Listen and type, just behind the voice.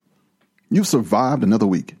You've survived another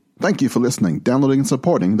week. Thank you for listening, downloading, and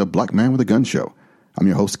supporting the Black Man with a Gun Show. I'm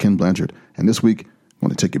your host, Ken Blanchard, and this week I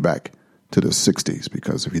want to take you back to the 60s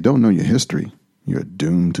because if you don't know your history, you're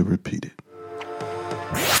doomed to repeat it.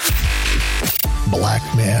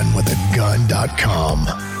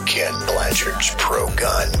 BlackManWithAGun.com, Ken Blanchard's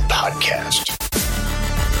Pro-Gun Podcast.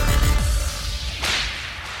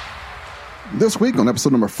 This week on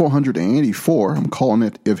episode number 484, I'm calling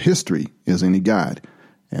it If History Is Any Guide.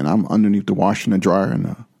 And I'm underneath the washer and the dryer, and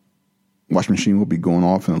the washing machine will be going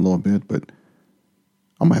off in a little bit, but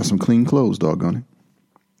I'm going to have some clean clothes, doggone it.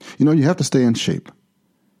 You know, you have to stay in shape.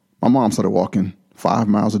 My mom started walking 5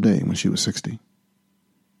 miles a day when she was 60.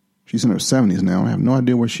 She's in her 70s now, and I have no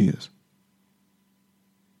idea where she is.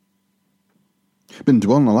 Been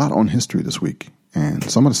dwelling a lot on history this week, and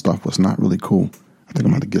some of the stuff was not really cool. I think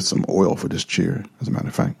I'm going to get some oil for this chair, as a matter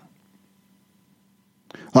of fact.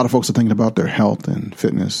 A lot of folks are thinking about their health and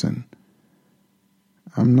fitness, and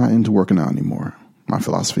I'm not into working out anymore. My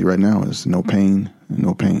philosophy right now is no pain and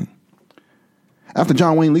no pain. After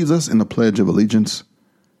John Wayne leads us in the Pledge of Allegiance,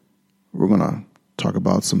 we're going to talk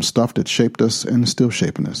about some stuff that shaped us and is still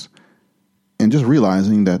shaping us. And just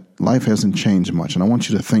realizing that life hasn't changed much. And I want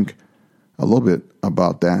you to think a little bit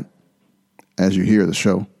about that as you hear the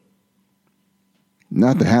show.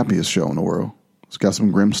 Not the happiest show in the world. It's got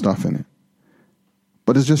some grim stuff in it.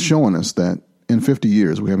 But it's just showing us that in 50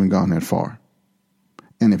 years, we haven't gone that far.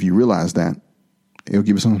 And if you realize that, it'll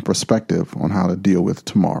give you some perspective on how to deal with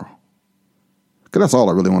tomorrow. Because that's all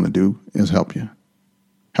I really want to do is help you.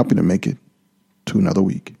 Help you to make it to another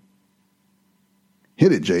week.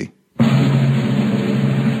 Hit it, Jay. I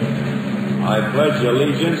pledge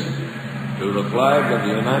allegiance to the flag of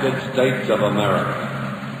the United States of America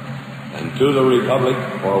and to the republic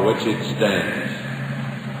for which it stands,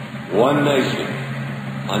 one nation,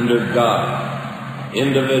 under God,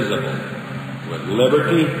 indivisible, with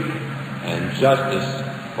liberty and justice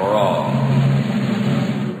for all.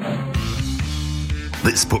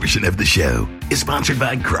 This portion of the show is sponsored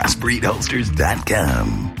by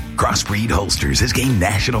CrossbreedHolsters.com. Crossbreed Holsters has gained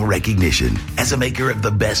national recognition as a maker of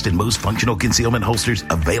the best and most functional concealment holsters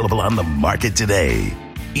available on the market today.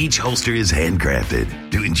 Each holster is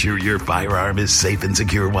handcrafted to ensure your firearm is safe and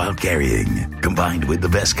secure while carrying, combined with the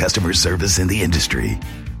best customer service in the industry.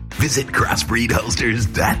 Visit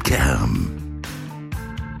CrossbreedHolsters.com.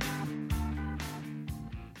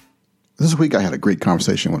 This week I had a great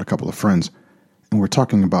conversation with a couple of friends, and we're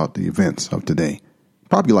talking about the events of today,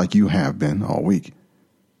 probably like you have been all week.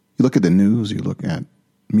 You look at the news, you look at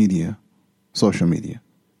media, social media,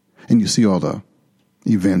 and you see all the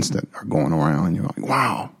events that are going around, and you're like,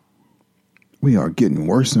 wow, we are getting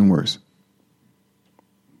worse and worse.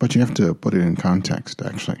 But you have to put it in context,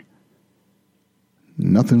 actually.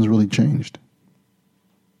 Nothing's really changed.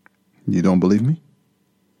 You don't believe me?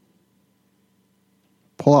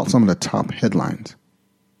 Pull out some of the top headlines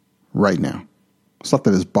right now. Stuff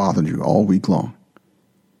that has bothered you all week long.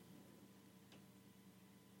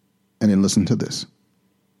 And then listen to this.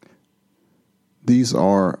 These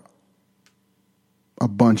are a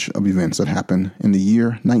bunch of events that happened in the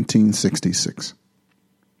year 1966.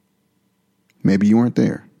 Maybe you weren't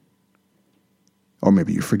there. Or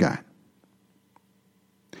maybe you forgot.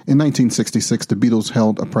 In 1966, the Beatles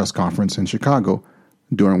held a press conference in Chicago,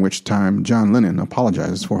 during which time John Lennon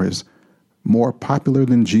apologized for his more popular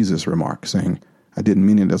than Jesus remark, saying, "I didn't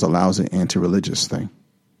mean it as a lousy anti-religious thing."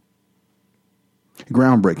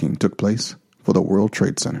 Groundbreaking took place for the World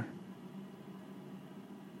Trade Center.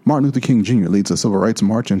 Martin Luther King Jr. leads a civil rights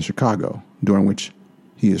march in Chicago, during which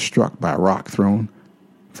he is struck by a rock thrown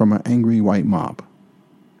from an angry white mob.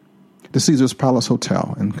 The Caesars Palace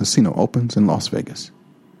Hotel and Casino opens in Las Vegas.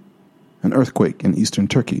 An earthquake in eastern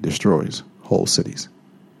Turkey destroys whole cities.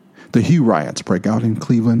 The Hue riots break out in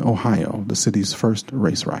Cleveland, Ohio, the city's first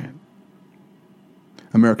race riot.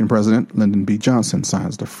 American President Lyndon B. Johnson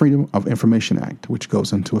signs the Freedom of Information Act, which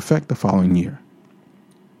goes into effect the following year.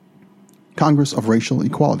 Congress of Racial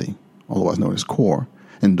Equality, otherwise known as CORE,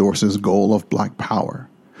 endorses goal of black power,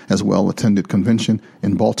 as well-attended convention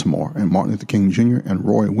in Baltimore, and Martin Luther King Jr. and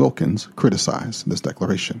Roy Wilkins criticized this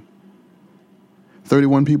declaration.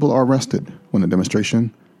 31 people are arrested when a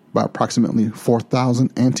demonstration by approximately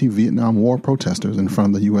 4,000 anti-Vietnam War protesters in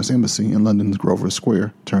front of the U.S. Embassy in London's Grosvenor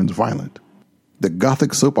Square turns violent. The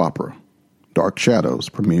Gothic soap opera, Dark Shadows,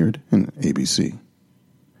 premiered in ABC.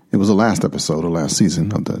 It was the last episode of last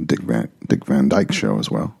season of the Dick Van Dyke Show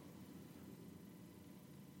as well.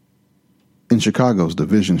 In Chicago's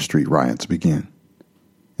Division Street riots begin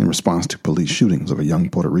in response to police shootings of a young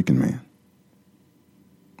Puerto Rican man.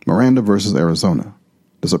 Miranda versus Arizona,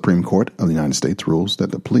 The Supreme Court of the United States rules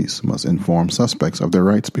that the police must inform suspects of their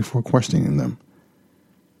rights before questioning them.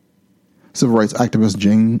 Civil rights activist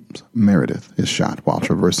James Meredith is shot while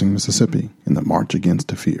traversing Mississippi in the March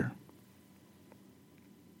Against Fear.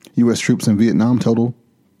 U.S. troops in Vietnam total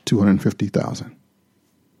 250,000.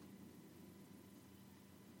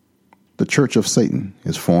 The Church of Satan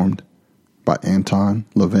is formed by Anton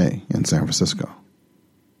LaVey in San Francisco.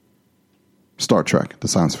 Star Trek, the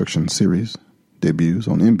science fiction series, debuts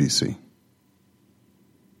on NBC.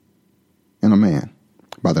 And a man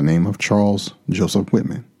by the name of Charles Joseph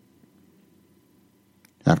Whitman,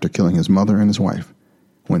 after killing his mother and his wife,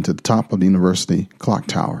 went to the top of the university clock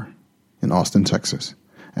tower in Austin, Texas,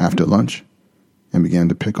 after lunch and began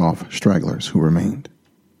to pick off stragglers who remained.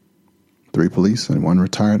 3 police and 1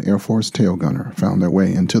 retired Air Force tail gunner found their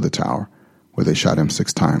way into the tower, where they shot him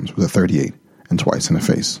 6 times with a .38 and twice in the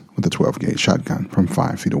face with a 12-gauge shotgun from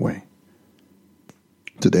 5 feet away.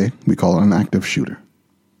 Today, we call it an active shooter,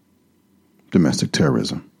 domestic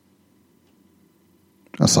terrorism,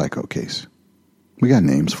 a psycho case. We got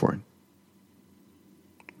names for it,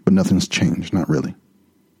 but nothing's changed, not really.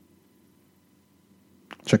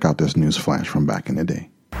 Check out this news flash from back in the day.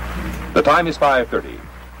 The time is 5:30.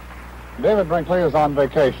 David Brinkley is on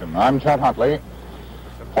vacation. I'm Chet Huntley.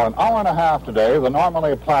 For an hour and a half today, the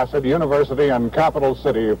normally placid university and capital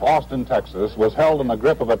city of Austin, Texas, was held in the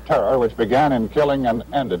grip of a terror which began in killing and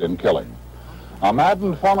ended in killing. A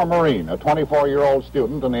maddened former Marine, a 24-year-old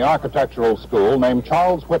student in the architectural school named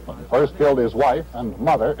Charles Whitman, first killed his wife and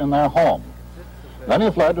mother in their home. Then he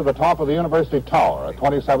fled to the top of the university tower, a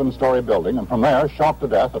 27-story building, and from there shot to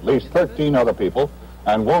death at least 13 other people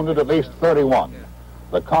and wounded at least 31.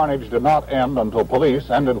 The carnage did not end until police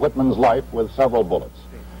ended Whitman's life with several bullets.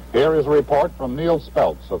 Here is a report from Neil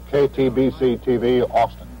Speltz of KTBC-TV,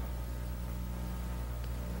 Austin.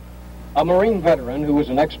 A Marine veteran who was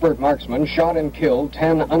an expert marksman shot and killed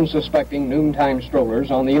 10 unsuspecting noontime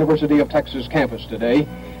strollers on the University of Texas campus today,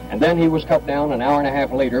 and then he was cut down an hour and a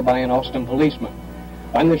half later by an Austin policeman.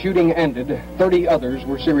 When the shooting ended, 30 others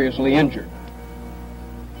were seriously injured.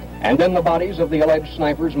 And then the bodies of the alleged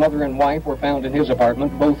sniper's mother and wife were found in his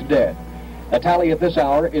apartment, both dead. The tally at this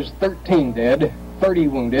hour is 13 dead, 30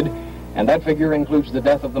 wounded, and that figure includes the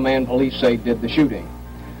death of the man police say did the shooting.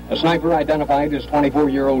 The sniper, identified as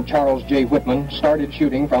 24-year-old Charles J. Whitman, started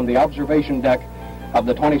shooting from the observation deck of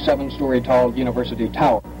the 27-story tall university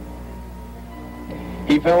tower.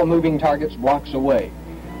 He fell moving targets blocks away.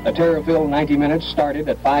 The terror-filled 90 minutes started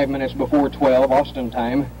at 5 minutes before 12 Austin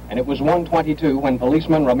time, and it was 1:22 when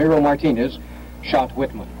policeman Ramiro Martinez shot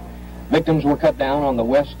Whitman. Victims were cut down on the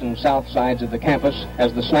west and south sides of the campus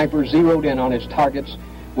as the sniper zeroed in on his targets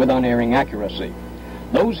with unerring accuracy.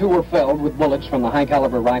 Those who were felled with bullets from the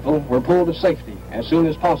high-caliber rifle were pulled to safety as soon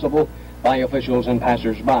as possible by officials and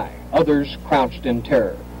passers-by. Others crouched in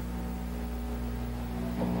terror.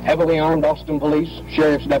 Heavily armed Austin police,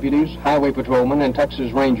 sheriff's deputies, highway patrolmen, and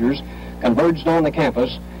Texas Rangers converged on the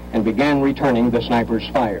campus and began returning the sniper's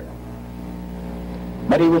fire.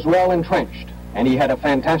 But he was well entrenched, and he had a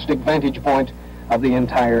fantastic vantage point of the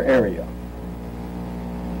entire area.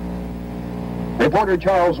 Reporter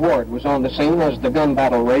Charles Ward was on the scene as the gun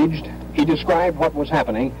battle raged. He described what was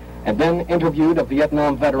happening and then interviewed a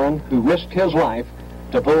Vietnam veteran who risked his life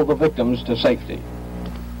to pull the victims to safety.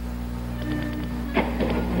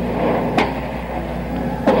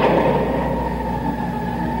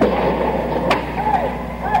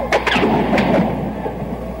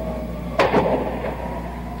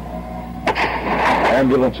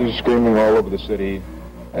 Ambulances screaming all over the city,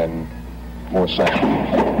 and more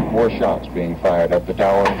sounds, more shots being fired at the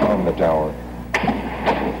tower and on the tower.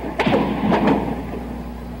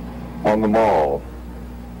 On the mall,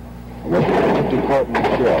 with empty carton of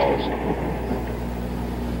shells.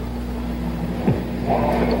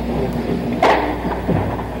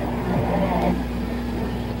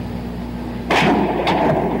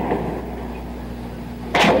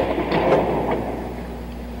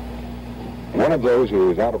 One of those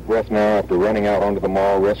who is out of breath now after running out onto the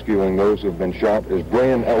mall rescuing those who have been shot is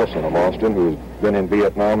Brian Ellison of Austin, who has been in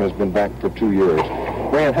Vietnam, has been back for 2 years.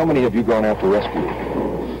 Brian, how many have you gone out to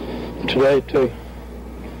rescue? Today, 2.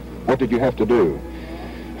 What did you have to do?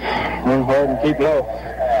 Run hard and keep low.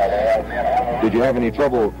 Did you have any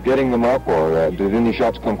trouble getting them up, or did any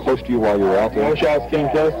shots come close to you while you were out there? No shots came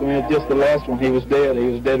close to me. Just the last one. He was dead. He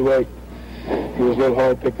was dead weight. He was a little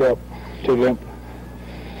hard to pick up, too limp.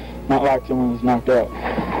 Not like someone was knocked out.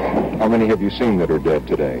 How many have you seen that are dead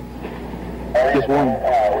today? Just one.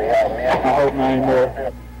 I hope not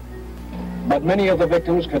anymore. But many of the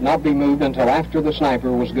victims could not be moved until after the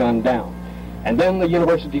sniper was gunned down. And then the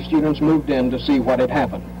university students moved in to see what had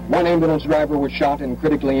happened. One ambulance driver was shot and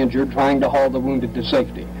critically injured trying to haul the wounded to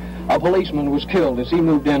safety. A policeman was killed as he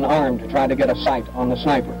moved in armed to try to get a sight on the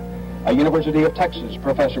sniper. A University of Texas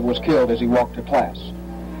professor was killed as he walked to class.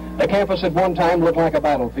 The campus at one time looked like a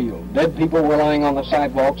battlefield. Dead people were lying on the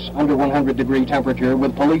sidewalks under 100-degree temperature,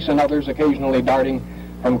 with police and others occasionally darting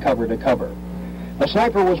from cover to cover. The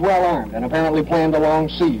sniper was well armed and apparently planned a long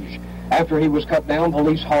siege. After he was cut down,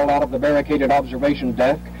 police hauled out of the barricaded observation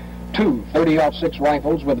deck 2 .30-06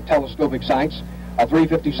 rifles with telescopic sights, a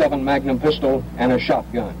 .357 Magnum pistol, and a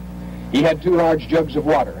shotgun. He had 2 large jugs of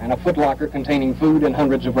water and a footlocker containing food and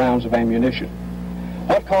hundreds of rounds of ammunition.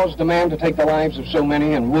 What caused the man to take the lives of so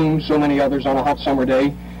many and wound so many others on a hot summer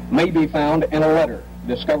day may be found in a letter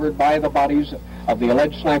discovered by the bodies of the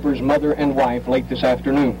alleged sniper's mother and wife late this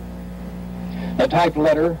afternoon. The typed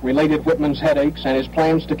letter related Whitman's headaches and his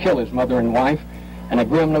plans to kill his mother and wife, and a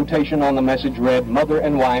grim notation on the message read, "Mother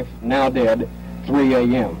and wife, now dead, 3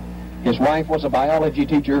 a.m. His wife was a biology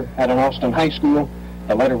teacher at an Austin high school.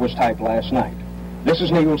 The letter was typed last night. This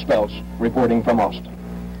is Neil Speltz reporting from Austin.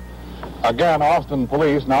 Again, Austin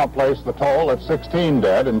police now place the toll at 16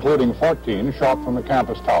 dead, including 14 shot from the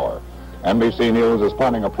campus tower. NBC News is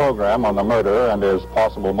planning a program on the murder and his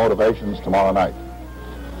possible motivations tomorrow night.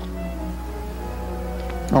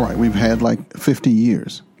 All right, we've had like 50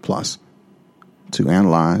 years plus to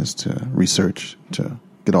analyze, to research, to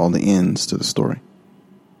get all the ends to the story.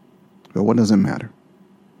 But what does it matter?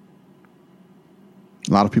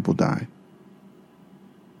 A lot of people died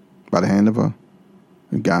by the hand of a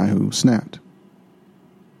guy who snapped.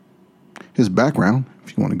 His background,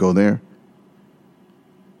 if you want to go there,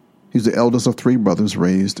 he's the eldest of 3 brothers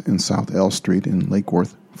raised in South L Street in Lake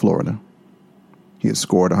Worth, Florida. He had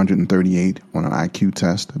scored 138 on an IQ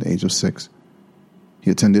test at the age of 6.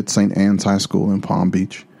 He attended St. Anne's High School in Palm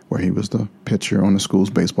Beach, where he was the pitcher on the school's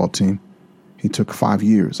baseball team. He took 5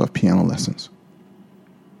 years of piano lessons.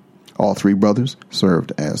 All 3 brothers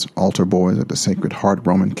served as altar boys at the Sacred Heart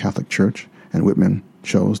Roman Catholic Church, and Whitman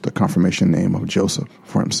chose the confirmation name of Joseph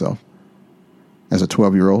for himself. As a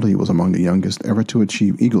 12-year-old, he was among the youngest ever to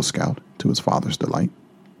achieve Eagle Scout, to his father's delight.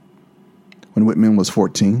 When Whitman was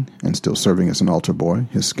 14 and still serving as an altar boy,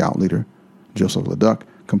 his scout leader, Joseph Leduc,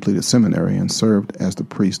 completed seminary and served as the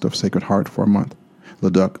priest of Sacred Heart for a month.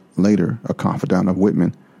 Leduc, later a confidant of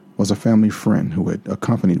Whitman, was a family friend who had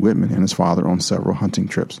accompanied Whitman and his father on several hunting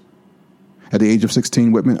trips. At the age of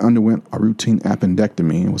 16, Whitman underwent a routine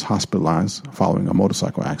appendectomy and was hospitalized following a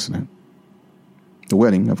motorcycle accident. The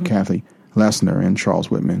wedding of Kathy Lessner and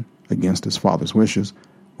Charles Whitman, against his father's wishes,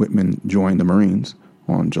 Whitman joined the Marines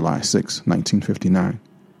on July 6, 1959.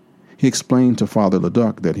 He explained to Father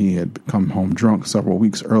Leduc that he had come home drunk several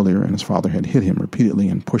weeks earlier and his father had hit him repeatedly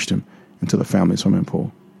and pushed him into the family swimming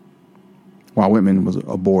pool. While Whitman was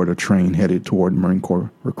aboard a train headed toward Marine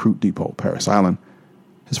Corps Recruit Depot, Parris Island,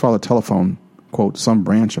 his father telephoned, quote, some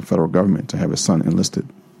branch of federal government to have his son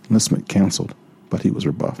enlistment canceled, but he was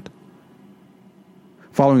rebuffed.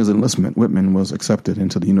 Following his enlistment, Whitman was accepted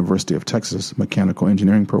into the University of Texas Mechanical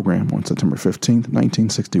Engineering program on September 15,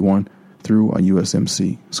 1961, through a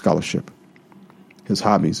USMC scholarship. His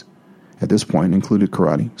hobbies at this point included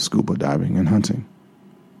karate, scuba diving, and hunting.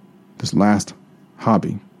 This last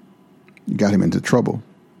hobby got him into trouble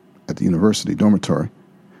at the university dormitory,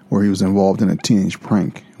 where he was involved in a teenage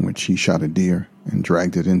prank in which he shot a deer and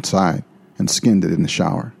dragged it inside and skinned it in the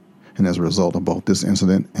shower. And as a result of both this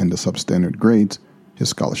incident and the substandard grades, his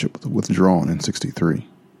scholarship was withdrawn in 1963.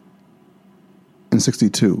 In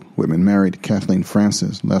 1962, Whitman married Kathleen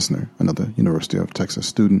Frances Lessner, another University of Texas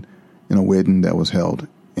student, in a wedding that was held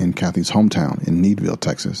in Kathy's hometown in Needville,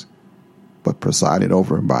 Texas, but presided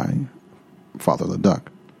over by Father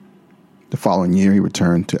Leduc. The following year, he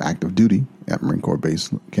returned to active duty at Marine Corps Base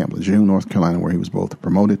Camp Lejeune, North Carolina, where he was both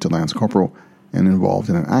promoted to Lance Corporal and involved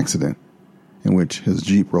in an accident in which his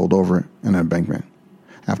Jeep rolled over an embankment.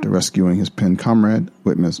 After rescuing his pen comrade,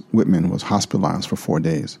 Whitman was hospitalized for 4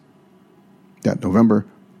 days. That November,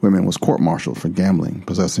 Whitman was court-martialed for gambling,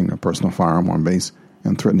 possessing a personal firearm on base,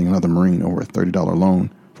 and threatening another Marine over a $30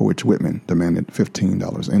 loan, for which Whitman demanded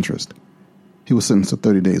 $15 interest. He was sentenced to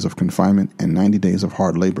 30 days of confinement and 90 days of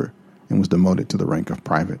hard labor, and was demoted to the rank of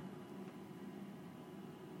private.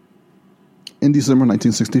 In December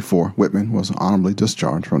 1964, Whitman was honorably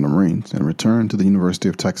discharged from the Marines and returned to the University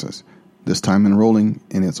of Texas, this time enrolling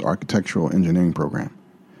in its architectural engineering program.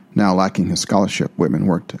 Now lacking his scholarship, Whitman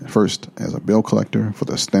worked first as a bill collector for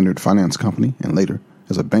the Standard Finance Company and later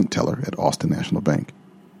as a bank teller at Austin National Bank.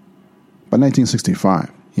 By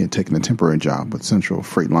 1965, he had taken a temporary job with Central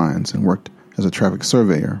Freight Lines and worked as a traffic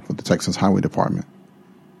surveyor for the Texas Highway Department.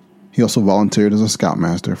 He also volunteered as a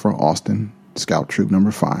scoutmaster for Austin Scout Troop No.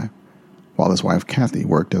 5, while his wife Kathy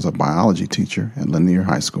worked as a biology teacher at Lanier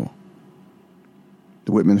High School.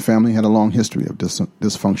 The Whitman family had a long history of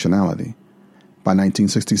dysfunctionality. By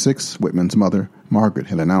 1966, Whitman's mother, Margaret,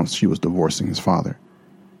 had announced she was divorcing his father.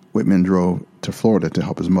 Whitman drove to Florida to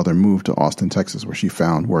help his mother move to Austin, Texas, where she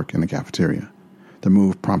found work in a cafeteria. The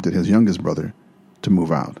move prompted his youngest brother to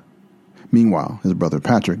move out. Meanwhile, his brother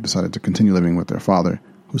Patrick decided to continue living with their father,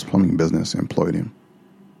 whose plumbing business employed him.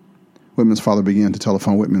 Whitman's father began to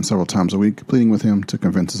telephone Whitman several times a week, pleading with him to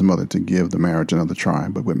convince his mother to give the marriage another try,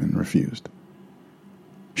 but Whitman refused.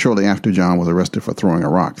 Shortly after, John was arrested for throwing a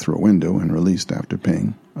rock through a window and released after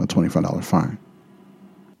paying a $25 fine.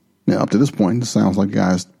 Now, up to this point, this sounds like a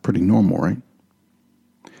guy's pretty normal, right?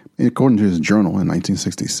 According to his journal in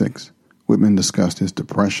 1966, Whitman discussed his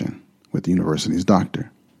depression with the university's doctor,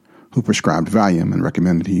 who prescribed Valium and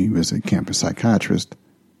recommended he visit campus psychiatrist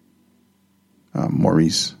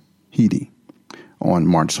Maurice Heaty. On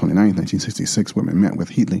March 29, 1966, Whitman met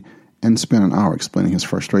with Heatley and spent an hour explaining his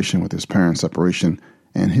frustration with his parents' separation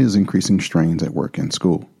and his increasing strains at work and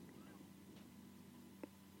school.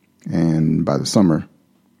 And by the summer,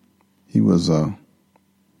 he was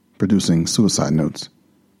producing suicide notes,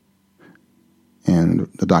 and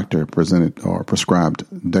the doctor prescribed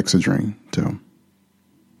Dexedrine to him.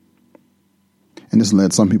 And this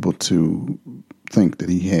led some people to think that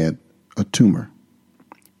he had a tumor,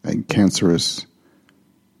 a cancerous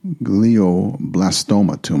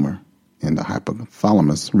glioblastoma tumor in the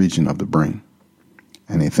hypothalamus region of the brain.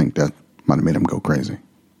 And they think that might have made him go crazy.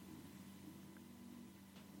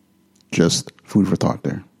 Just food for thought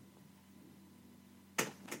there.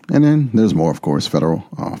 And then there's more, of course. Father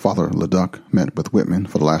LeDuc met with Whitman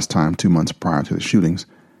for the last time 2 months prior to the shootings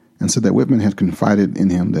and said that Whitman had confided in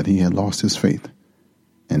him that he had lost his faith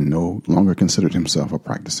and no longer considered himself a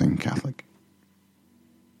practicing Catholic.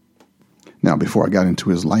 Now, before I got into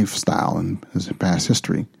his lifestyle and his past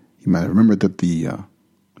history, you might have remembered that the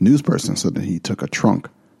news person said that he took a trunk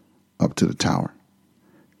up to the tower.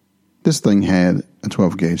 This thing had a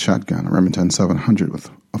 12-gauge shotgun, a Remington 700 with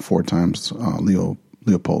a 4x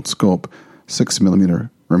Leopold scope, 6mm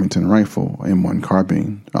Remington rifle, M1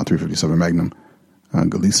 carbine, a .357 Magnum, a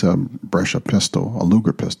Galisa Brescia pistol, a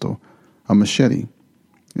Luger pistol, a machete,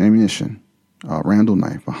 ammunition, a Randall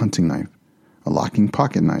knife, a hunting knife, a locking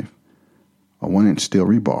pocket knife, a 1-inch steel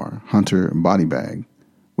rebar, hunter body bag.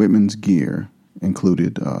 Whitman's gear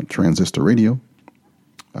included a transistor radio,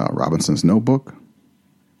 Robinson's notebook,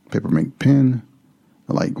 papermate pen,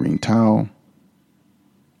 a light green towel,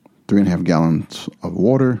 3.5 gallons of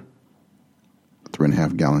water, a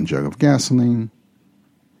 3.5 gallon jug of gasoline,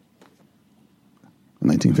 a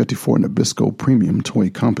 1954 Nabisco Premium toy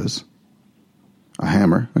compass, a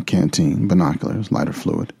hammer, a canteen, binoculars, lighter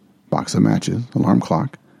fluid, box of matches, alarm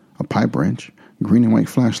clock, a pipe wrench, green and white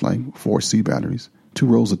flashlight, 4 C batteries, 2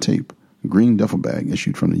 rolls of tape, green duffel bag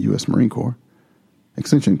issued from the U.S. Marine Corps,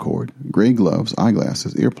 extension cord, gray gloves,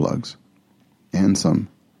 eyeglasses, earplugs, and some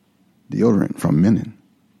deodorant from Menon.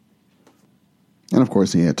 And of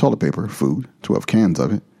course, he had toilet paper, food, 12 cans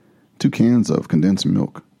of it, 2 cans of condensed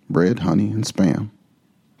milk, bread, honey, and Spam,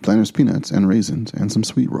 Planters peanuts and raisins, and some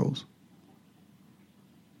sweet rolls.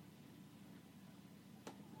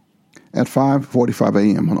 At 5:45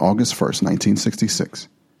 a.m. on August 1st, 1966,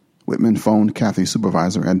 Whitman phoned Kathy's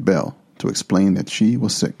supervisor at Bell to explain that she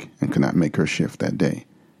was sick and could not make her shift that day.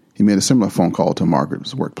 He made a similar phone call to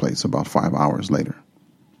Margaret's workplace about 5 hours later.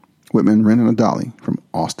 Whitman rented a dolly from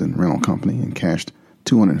Austin Rental Company and cashed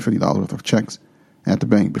 $250 worth of checks at the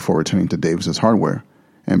bank before returning to Davis's Hardware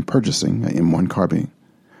and purchasing an M1 carbine,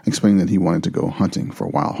 explaining that he wanted to go hunting for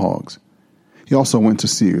wild hogs. He also went to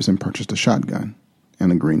Sears and purchased a shotgun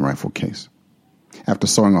and a green rifle case. After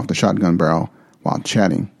sawing off the shotgun barrel while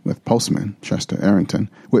chatting with postman Chester Arrington,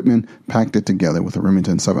 Whitman packed it together with a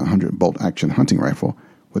Remington 700 bolt-action hunting rifle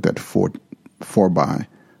with that 4x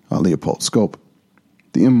Leopold scope,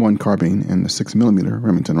 the M1 carbine and the 6mm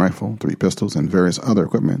Remington rifle, 3 pistols, and various other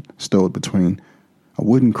equipment stowed between a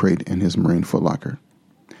wooden crate and his Marine footlocker.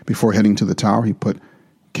 Before heading to the tower, he put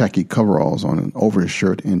khaki coveralls on over his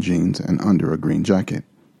shirt and jeans and under a green jacket.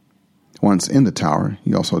 Once in the tower,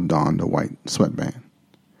 he also donned a white sweatband.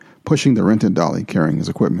 Pushing the rented dolly carrying his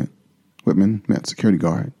equipment, Whitman met security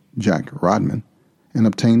guard Jack Rodman and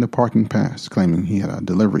obtained a parking pass, claiming he had a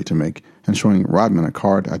delivery to make and showing Rodman a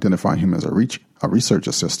card identifying him as a research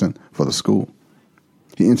assistant for the school.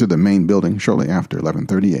 He entered the main building shortly after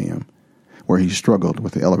 11:30 a.m., where he struggled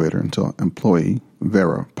with the elevator until employee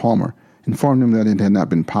Vera Palmer informed him that it had not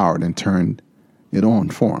been powered and turned it on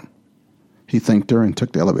for him. He thanked her and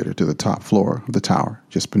took the elevator to the top floor of the tower,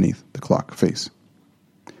 just beneath the clock face.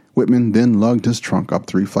 Whitman then lugged his trunk up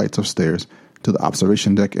 3 flights of stairs to the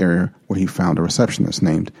observation deck area where he found a receptionist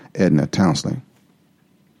named Edna Townsley.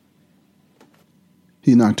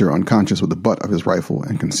 He knocked her unconscious with the butt of his rifle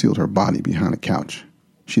and concealed her body behind a couch.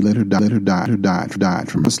 She later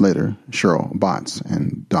died from months later. Cheryl Botts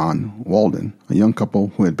and Don Walden, a young couple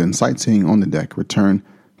who had been sightseeing on the deck, returned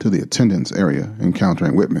to the attendance area,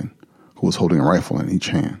 encountering Whitman, who was holding a rifle in each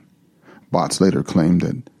hand. Botts later claimed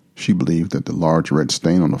that she believed that the large red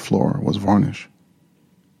stain on the floor was varnish.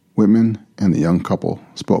 Whitman and the young couple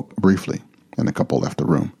spoke briefly, and the couple left the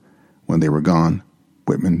room. When they were gone,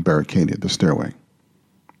 Whitman barricaded the stairway.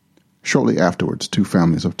 Shortly afterwards, 2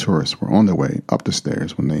 families of tourists were on their way up the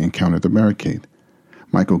stairs when they encountered the barricade.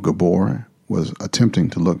 Michael Gabor was attempting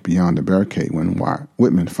to look beyond the barricade when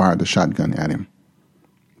Whitman fired the shotgun at him.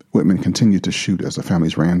 Whitman continued to shoot as the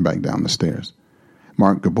families ran back down the stairs.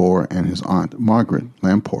 Mark Gabor and his aunt Margaret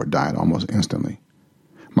Lamport died almost instantly.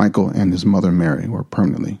 Michael and his mother Mary were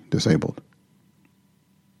permanently disabled.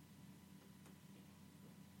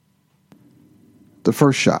 The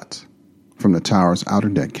first shots from the tower's outer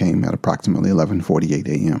deck came at approximately 11:48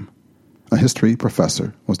 a.m. A history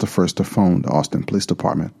professor was the first to phone the Austin Police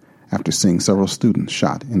Department after seeing several students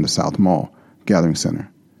shot in the South Mall Gathering Center.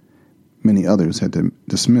 Many others had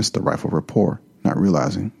dismissed the rifle report, not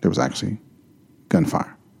realizing there was actually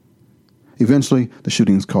gunfire. Eventually, the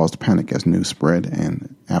shootings caused panic as news spread,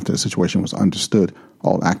 and after the situation was understood,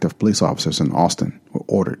 all active police officers in Austin were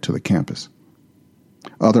ordered to the campus.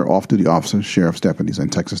 Other off-duty officers, sheriff's deputies,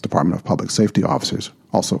 and Texas Department of Public Safety officers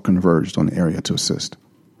also converged on the area to assist.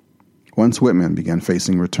 Once Whitman began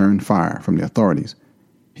facing return fire from the authorities,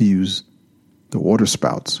 he used the water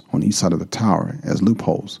spouts on each side of the tower as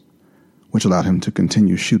loopholes, which allowed him to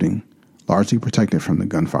continue shooting, largely protected from the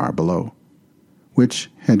gunfire below, which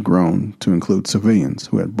had grown to include civilians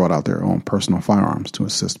who had brought out their own personal firearms to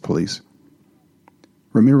assist police.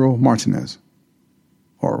 Ramiro Martinez,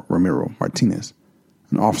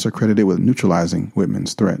 an officer credited with neutralizing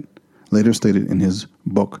Whitman's threat, later stated in his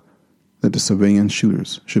book that the civilian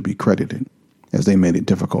shooters should be credited, as they made it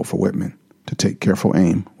difficult for Whitman to take careful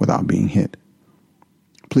aim without being hit.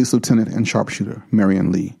 Police Lieutenant and sharpshooter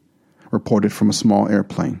Marion Lee reported from a small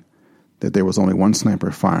airplane that there was only one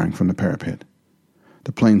sniper firing from the parapet.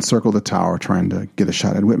 The plane circled the tower trying to get a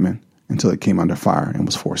shot at Whitman until it came under fire and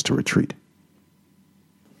was forced to retreat.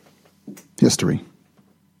 History.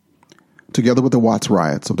 Together with the Watts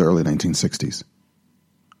riots of the early 1960s,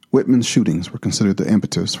 Whitman's shootings were considered the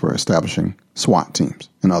impetus for establishing SWAT teams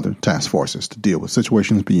and other task forces to deal with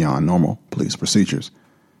situations beyond normal police procedures.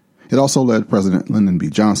 It also led President Lyndon B.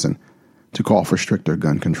 Johnson to call for stricter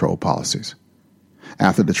gun control policies.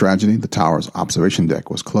 After the tragedy, the tower's observation deck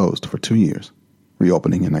was closed for 2 years,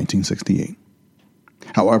 reopening in 1968.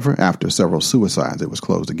 However, after several suicides, it was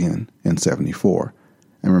closed again in 1974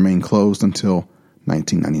 and remained closed until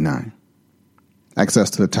 1999. Access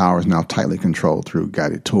to the tower is now tightly controlled through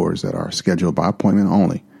guided tours that are scheduled by appointment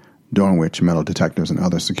only, during which metal detectors and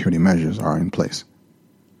other security measures are in place.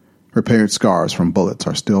 Repaired scars from bullets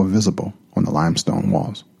are still visible on the limestone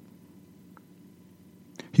walls.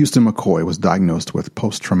 Houston McCoy was diagnosed with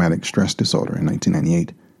post-traumatic stress disorder in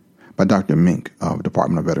 1998 by Dr. Mink of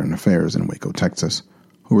Department of Veteran Affairs in Waco, Texas,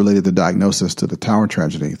 who related the diagnosis to the tower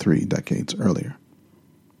tragedy 3 decades earlier.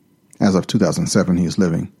 As of 2007, he is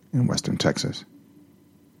living in Western Texas.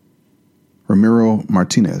 Ramiro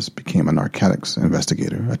Martinez became a narcotics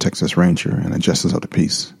investigator, a Texas Ranger, and a Justice of the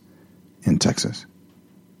Peace in Texas.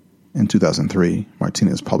 In 2003,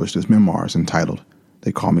 Martinez published his memoirs entitled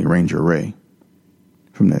They Call Me Ranger Ray,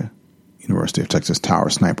 From the University of Texas Tower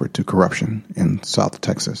Sniper to Corruption in South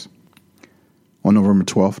Texas. On November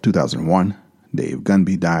 12, 2001, Dave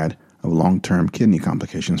Gunby died of long-term kidney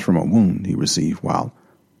complications from a wound he received while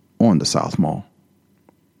on the South Mall.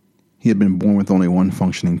 He had been born with only one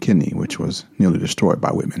functioning kidney, which was nearly destroyed by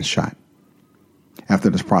Whitman's shot. After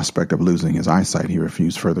the prospect of losing his eyesight, he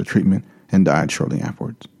refused further treatment and died shortly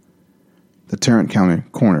afterwards. The Tarrant County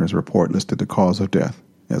coroner's report listed the cause of death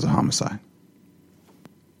as a homicide.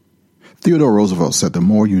 Theodore Roosevelt said, "The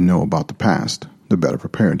more you know about the past, the better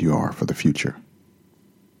prepared you are for the future."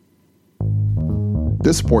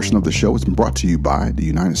 This portion of the show has been brought to you by the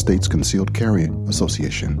United States Concealed Carry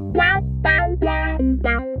Association.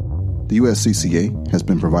 The USCCA has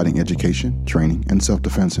been providing education, training, and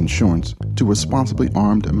self-defense insurance to responsibly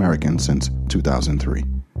armed Americans since 2003.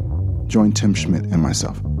 Join Tim Schmidt and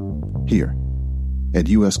myself here at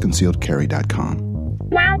usconcealedcarry.com.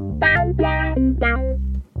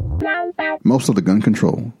 Most of the gun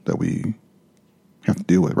control that we have to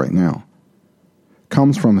deal with right now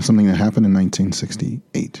comes from something that happened in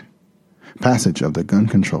 1968. Passage of the Gun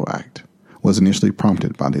Control Act was initially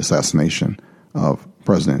prompted by the assassination of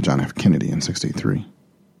President John F. Kennedy in 1963.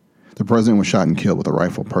 The president was shot and killed with a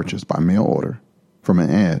rifle purchased by mail order from an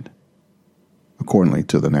ad, accordingly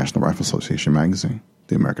to the National Rifle Association magazine,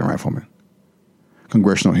 The American Rifleman.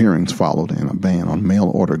 Congressional hearings followed and a ban on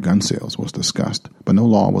mail-order gun sales was discussed, but no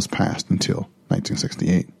law was passed until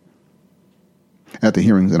 1968. At the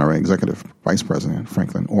hearings, NRA Executive Vice President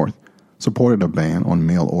Franklin Orth supported a ban on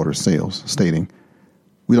mail-order sales, stating,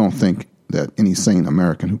 "We don't think that any sane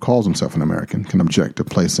American who calls himself an American can object to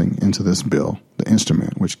placing into this bill the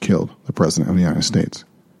instrument which killed the President of the United States."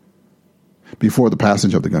 Before the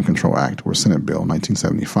passage of the Gun Control Act were Senate Bill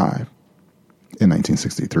 1975 in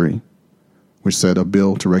 1963, which said a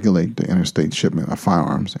bill to regulate the interstate shipment of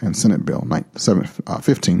firearms, and Senate Bill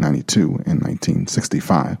 1592 in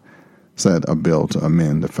 1965 said a bill to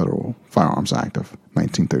amend the Federal Firearms Act of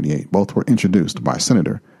 1938. Both were introduced by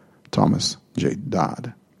Senator Thomas J.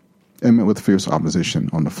 Dodd and met with fierce opposition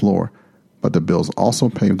on the floor, but the bills also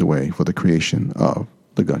paved the way for the creation of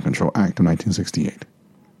the Gun Control Act of 1968.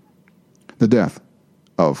 The death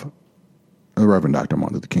of the Reverend Dr.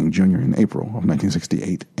 Martin Luther King Jr. in April of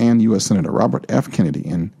 1968 and U.S. Senator Robert F. Kennedy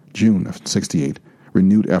in June of 1968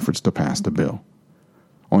 renewed efforts to pass the bill.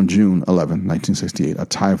 On June 11, 1968, a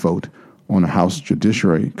tie vote on the House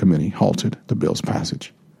Judiciary Committee halted the bill's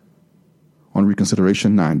passage. On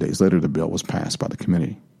reconsideration, 9 days later, the bill was passed by the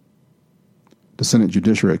committee. The Senate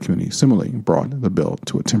Judiciary Committee similarly brought the bill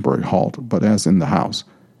to a temporary halt, but as in the House,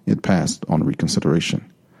 it passed on reconsideration.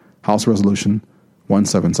 House Resolution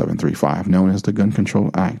 17735, known as the Gun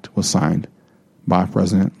Control Act, was signed by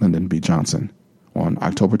President Lyndon B. Johnson on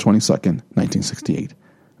October 22, 1968,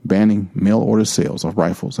 banning mail-order sales of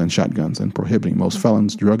rifles and shotguns and prohibiting most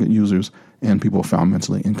felons, drug users, and people found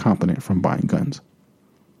mentally incompetent from buying guns.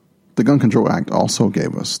 The Gun Control Act also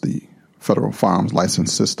gave us the federal firearms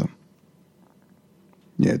license system.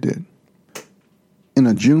 Yeah, it did. In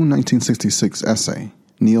a June 1966 essay,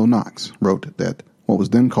 Neil Knox wrote that what was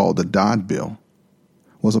then called the Dodd Bill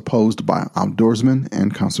was opposed by outdoorsman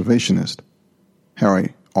and conservationist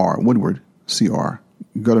Harry R. Woodward, C.R.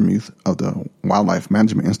 Guttermuth of the Wildlife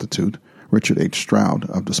Management Institute, Richard H. Stroud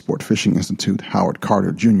of the Sport Fishing Institute, Howard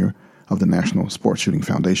Carter, Jr. of the National Sports Shooting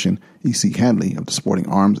Foundation, E.C. Hadley of the Sporting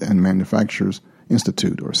Arms and Manufacturers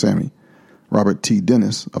Institute, or SAMI, Robert T.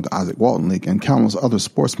 Dennis of the Isaac Walton League, and countless other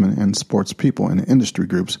sportsmen and sports people in the industry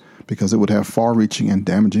groups, because it would have far-reaching and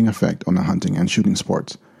damaging effect on the hunting and shooting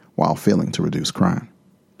sports while failing to reduce crime.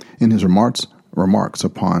 In his remarks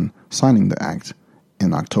upon signing the act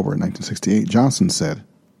in October 1968, Johnson said,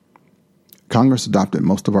 "Congress adopted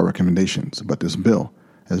most of our recommendations, but this bill,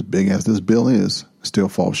 as big as this bill is, still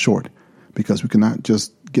falls short because we cannot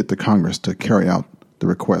just get the Congress to carry out the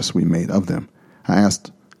requests we made of them. I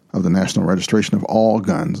asked of the national registration of all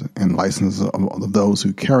guns and licenses of those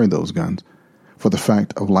who carry those guns, for the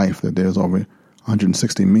fact of life that there's over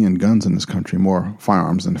 160 million guns in this country, more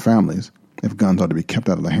firearms than families. If guns are to be kept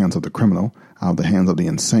out of the hands of the criminal, out of the hands of the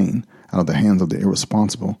insane, out of the hands of the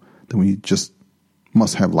irresponsible, then we just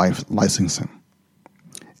must have life licensing.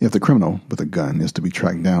 If the criminal with a gun is to be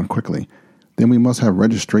tracked down quickly, then we must have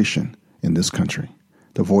registration in this country.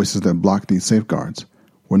 The voices that blocked these safeguards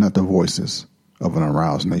were not the voices of an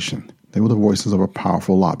aroused nation. They were the voices of a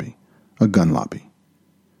powerful lobby, a gun lobby,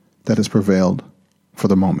 that has prevailed for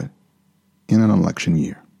the moment in an election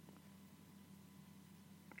year."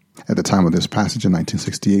 At the time of this passage in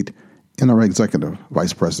 1968, NRA Executive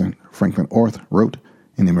Vice President Franklin Orth wrote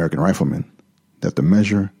in The American Rifleman that the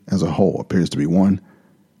measure as a whole appears to be one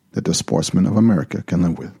that the sportsmen of America can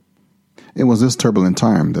live with. It was this turbulent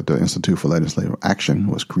time that the Institute for Legislative Action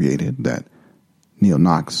was created, that Neil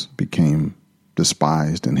Knox became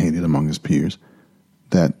despised and hated among his peers,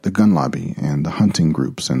 that the gun lobby and the hunting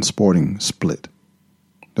groups and sporting split.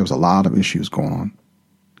 There was a lot of issues going on,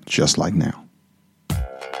 just like now.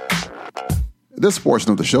 This portion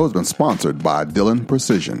of the show has been sponsored by Dillon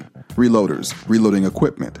Precision, reloaders, reloading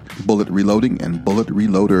equipment, bullet reloading, and bullet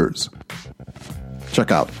reloaders. Check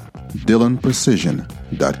out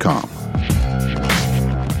DillonPrecision.com.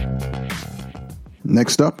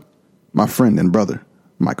 Next up, my friend and brother,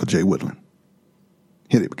 Michael J. Woodland.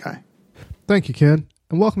 Hit it, guy. Thank you, Ken,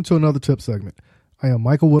 and welcome to another tip segment. I am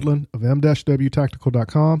Michael Woodland of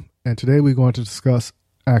m-wtactical.com, and today we're going to discuss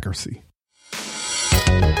accuracy.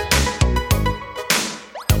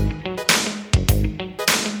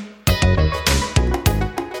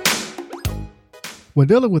 When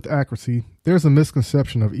dealing with accuracy, there's a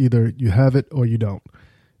misconception of either you have it or you don't.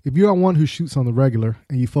 If you are one who shoots on the regular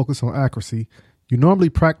and you focus on accuracy, You normally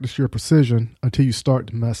practice your precision until you start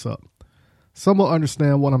to mess up. Some will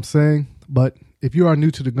understand what I'm saying, but if you are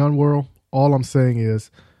new to the gun world, all I'm saying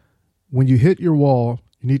is when you hit your wall,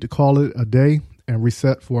 you need to call it a day and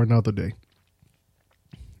reset for another day.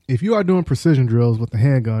 If you are doing precision drills with the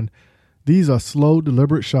handgun, these are slow,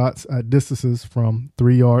 deliberate shots at distances from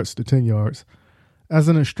 3 yards to 10 yards. As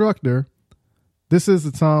an instructor, this is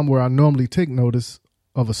the time where I normally take notice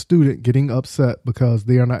of a student getting upset because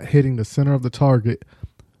they are not hitting the center of the target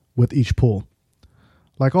with each pull.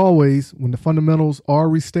 Like always, when the fundamentals are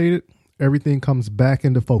restated, everything comes back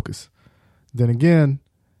into focus. Then again,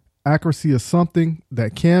 accuracy is something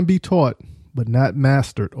that can be taught but not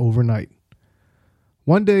mastered overnight.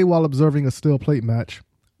 One day while observing a steel plate match,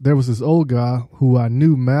 there was this old guy who I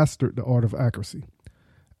knew mastered the art of accuracy.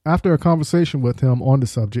 After a conversation with him on the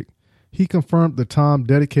subject, he confirmed the time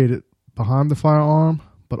dedicated behind the firearm,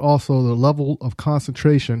 but also the level of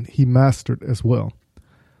concentration he mastered as well.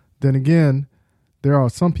 Then again, there are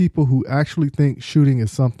some people who actually think shooting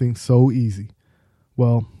is something so easy.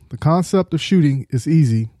 Well, the concept of shooting is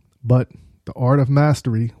easy, but the art of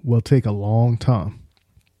mastery will take a long time.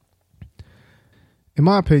 In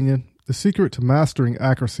my opinion, the secret to mastering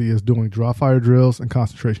accuracy is doing dry fire drills and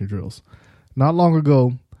concentration drills. Not long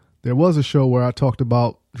ago, there was a show where I talked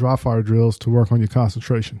about dry fire drills to work on your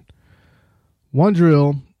concentration. One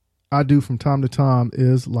drill I do from time to time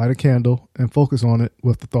is light a candle and focus on it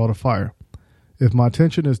with the thought of fire. If my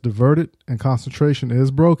attention is diverted and concentration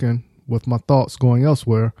is broken with my thoughts going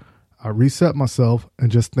elsewhere, I reset myself and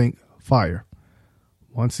just think fire.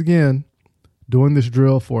 Once again, doing this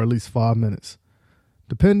drill for at least 5 minutes.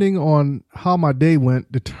 Depending on how my day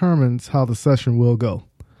went determines how the session will go.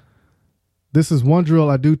 This is one drill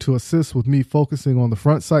I do to assist with me focusing on the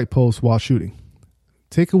front sight post while shooting.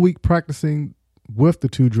 Take a week practicing with the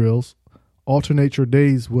two drills. Alternate your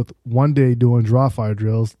days with one day doing dry fire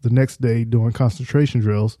drills, the next day doing concentration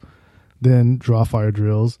drills, then dry fire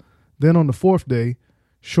drills. Then on the fourth day,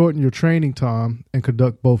 shorten your training time and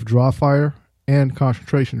conduct both dry fire and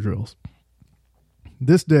concentration drills.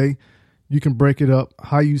 This day, you can break it up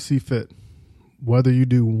how you see fit, whether you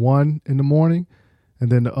do one in the morning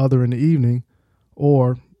and then the other in the evening,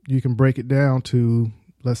 or you can break it down to,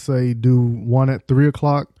 let's say, do one at 3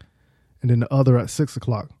 o'clock and then the other at 6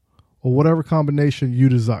 o'clock, or whatever combination you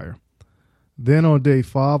desire. Then on day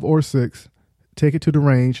 5 or 6, take it to the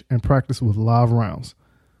range and practice with live rounds.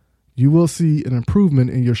 You will see an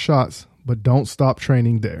improvement in your shots, but don't stop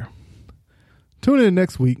training there. Tune in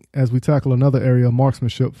next week as we tackle another area of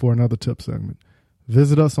marksmanship for another tip segment.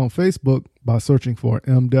 Visit us on Facebook by searching for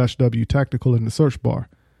M-W Tactical in the search bar.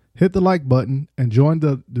 Hit the like button and join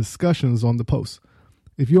the discussions on the post.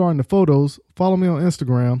 If you are in the photos, follow me on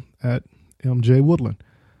Instagram at MJ Woodland,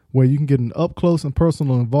 where you can get an up-close and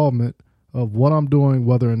personal involvement of what I'm doing,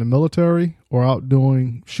 whether in the military or out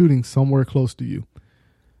doing shooting somewhere close to you.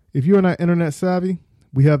 If you're not internet savvy,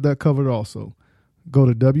 we have that covered also. Go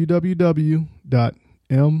to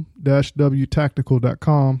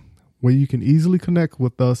www.m-wtactical.com, where you can easily connect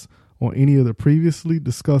with us on any of the previously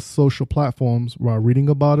discussed social platforms while reading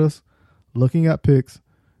about us, looking at pics,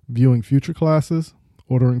 viewing future classes,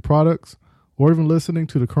 ordering products, or even listening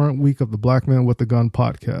to the current week of the Black Man with a Gun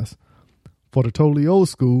podcast. For the totally old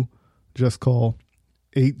school, just call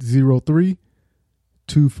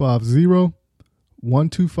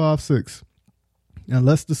 803-250-1256. And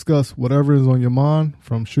let's discuss whatever is on your mind,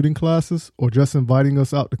 from shooting classes or just inviting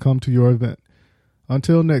us out to come to your event.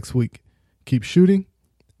 Until next week, keep shooting,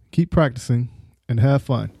 keep practicing, and have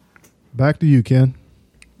fun. Back to you, Ken.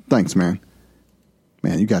 Thanks, man.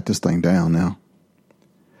 Man, you got this thing down now.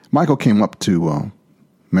 Michael came up to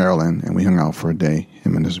Maryland, and we hung out for a day,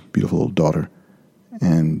 him and his beautiful little daughter.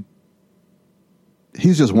 And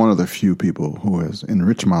he's just one of the few people who has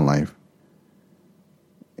enriched my life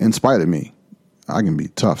in spite of me. I can be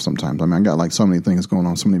tough sometimes. I mean, I got like so many things going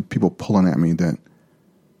on, so many people pulling at me that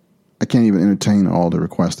I can't even entertain all the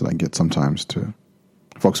requests that I get sometimes to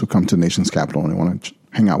folks who come to the nation's capital and they want to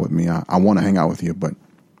hang out with me. I want to hang out with you, but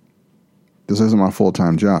this isn't my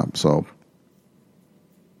full-time job, so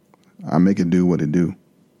I make it do what it do.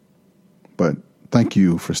 But thank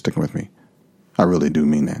you for sticking with me. I really do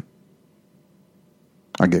mean that.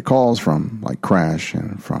 I get calls from like Crash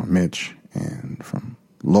and from Mitch and from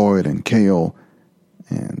Lloyd and Kale,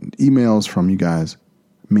 and emails from you guys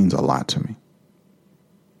means a lot to me.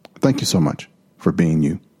 Thank you so much for being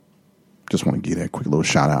you. Just want to give that quick little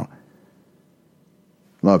shout out.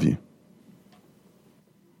 Love you.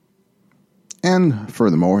 And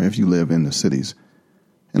furthermore, if you live in the cities,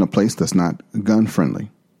 in a place that's not gun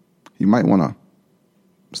friendly, you might want to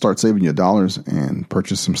start saving your dollars and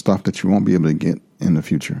purchase some stuff that you won't be able to get in the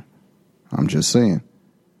future. I'm just saying.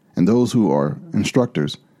 And those who are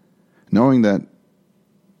instructors, knowing that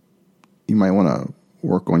you might want to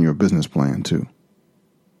work on your business plan too.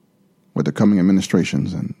 With the coming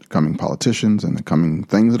administrations and the coming politicians and the coming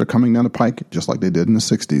things that are coming down the pike, just like they did in the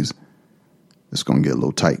 60s, it's going to get a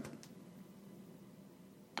little tight.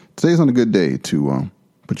 Today's not a good day to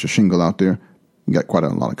put your shingle out there. You got quite a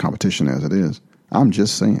lot of competition as it is. I'm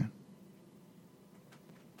just saying.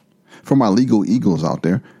 For my legal eagles out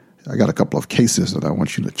there, I got a couple of cases that I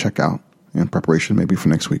want you to check out in preparation maybe for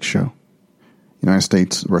next week's show. United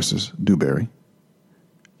States versus Dewberry.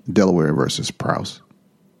 Delaware versus Prowse.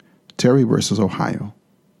 Terry versus Ohio.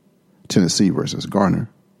 Tennessee versus Garner.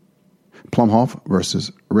 Plumhoff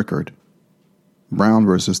versus Rickard. Brown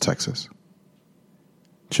versus Texas.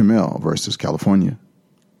 Chimel versus California.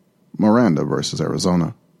 Miranda versus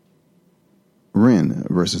Arizona. Wren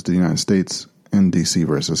versus the United States. And DC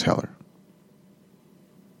versus Heller.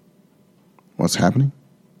 What's happening?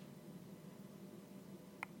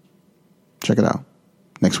 Check it out.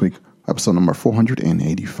 Next week, episode number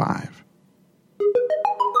 485.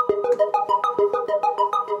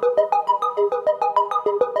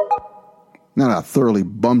 Now that I thoroughly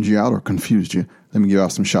bummed you out or confused you, let me give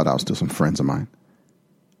out some shout outs to some friends of mine.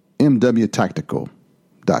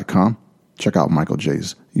 MWTactical.com. Check out Michael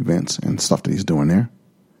J's events and stuff that he's doing there.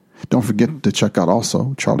 Don't forget to check out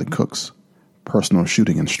also Charlie Cook's personal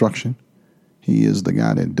shooting instruction. He is the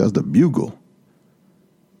guy that does the bugle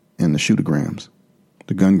and the shootograms,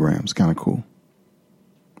 the gungrams, kind of cool.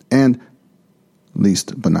 And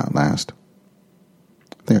least but not last,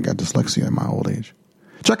 I think I got dyslexia at my old age.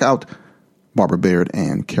 Check out Barbara Baird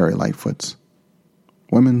and Carrie Lightfoot's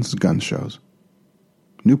Women's Gun Shows.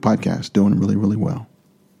 New podcast, doing really, really well.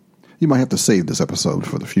 You might have to save this episode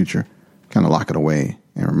for the future, kind of lock it away,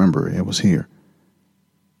 and remember it was here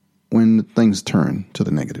when things turn to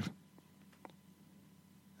the negative.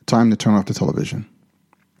 Time to turn off the television.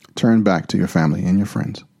 Turn back to your family and your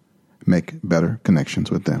friends. Make better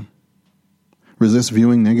connections with them. Resist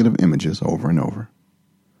viewing negative images over and over.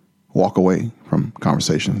 Walk away from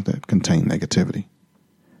conversations that contain negativity.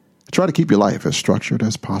 Try to keep your life as structured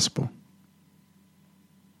as possible.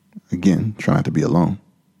 Again, try not to be alone.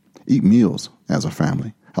 Eat meals as a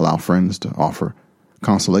family. Allow friends to offer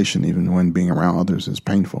consolation even when being around others is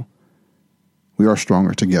painful. We are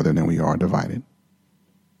stronger together than we are divided.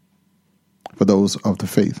 For those of the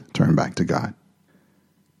faith, turn back to God.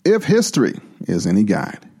 If history is any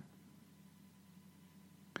guide,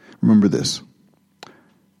 remember this.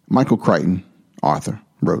 Michael Crichton, author,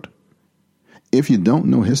 wrote, "If you don't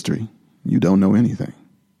know history, you don't know anything.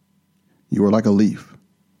 You are like a leaf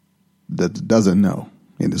that doesn't know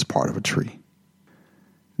it is part of a tree."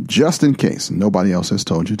 Just in case nobody else has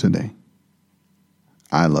told you today,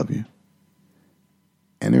 I love you.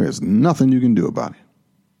 And there is nothing you can do about it.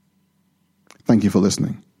 Thank you for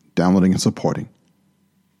listening, downloading, and supporting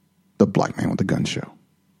the Black Man with the Gun Show.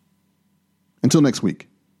 Until next week,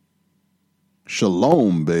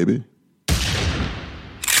 shalom, baby.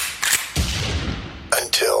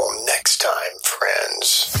 Until next time,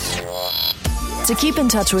 friends. To keep in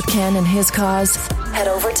touch with Ken and his cause, head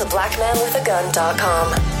over to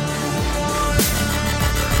blackmanwithagun.com.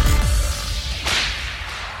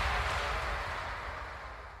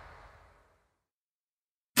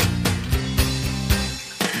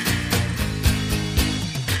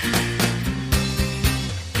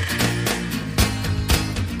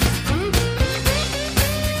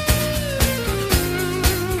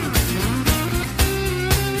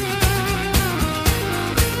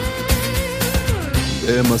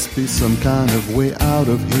 There must be some kind of way out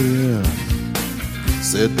of here,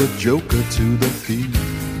 said the Joker to the thief.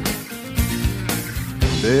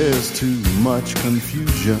 There's too much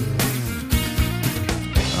confusion,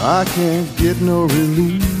 I can't get no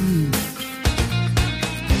relief.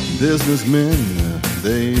 Businessmen,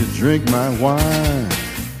 they drink my wine,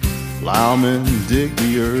 plowmen dig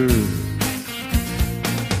the earth.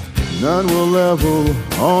 None will level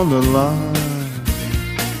on the line,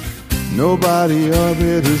 nobody of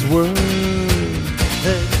it is worth.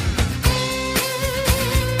 Hey.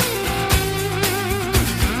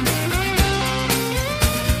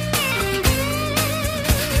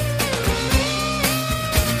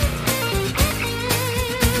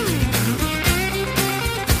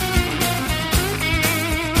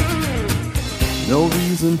 No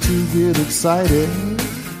reason to get excited,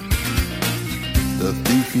 the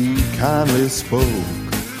thief he kindly spoke.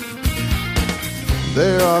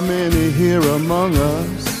 There are many here among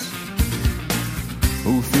us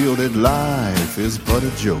who feel that life is but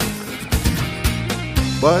a joke.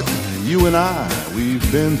 But you and I,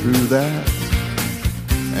 we've been through that,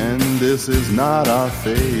 and this is not our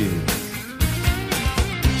fate.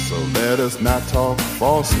 So let us not talk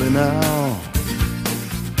falsely now.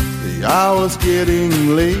 The hour's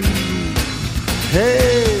getting late.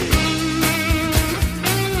 Hey!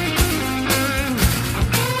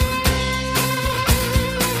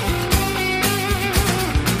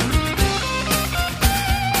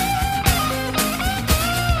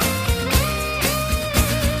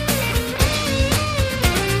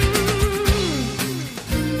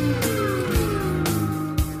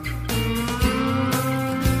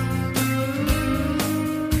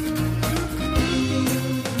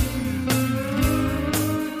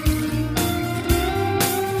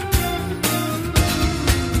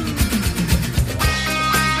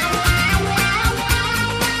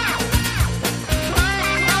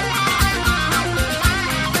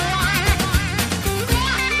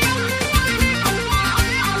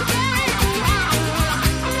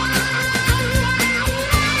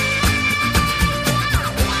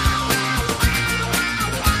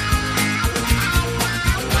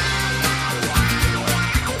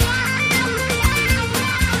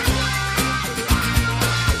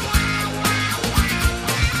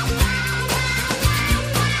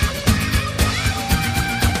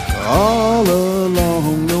 All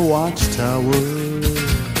along the watchtower,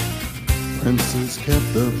 princes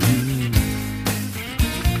kept the view,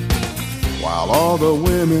 while all the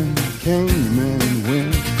women came and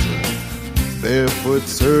went, barefoot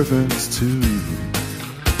servants too.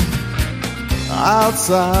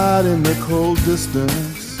 Outside in the cold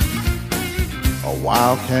distance, a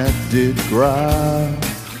wildcat did growl.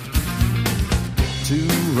 Two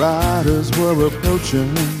riders were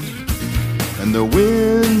approaching, and the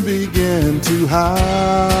wind began to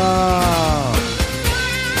howl.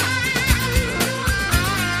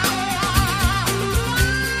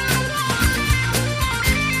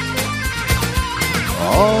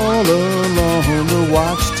 All along the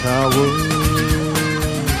watchtower,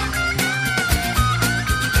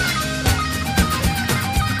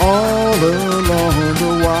 all along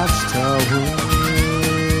the watchtower,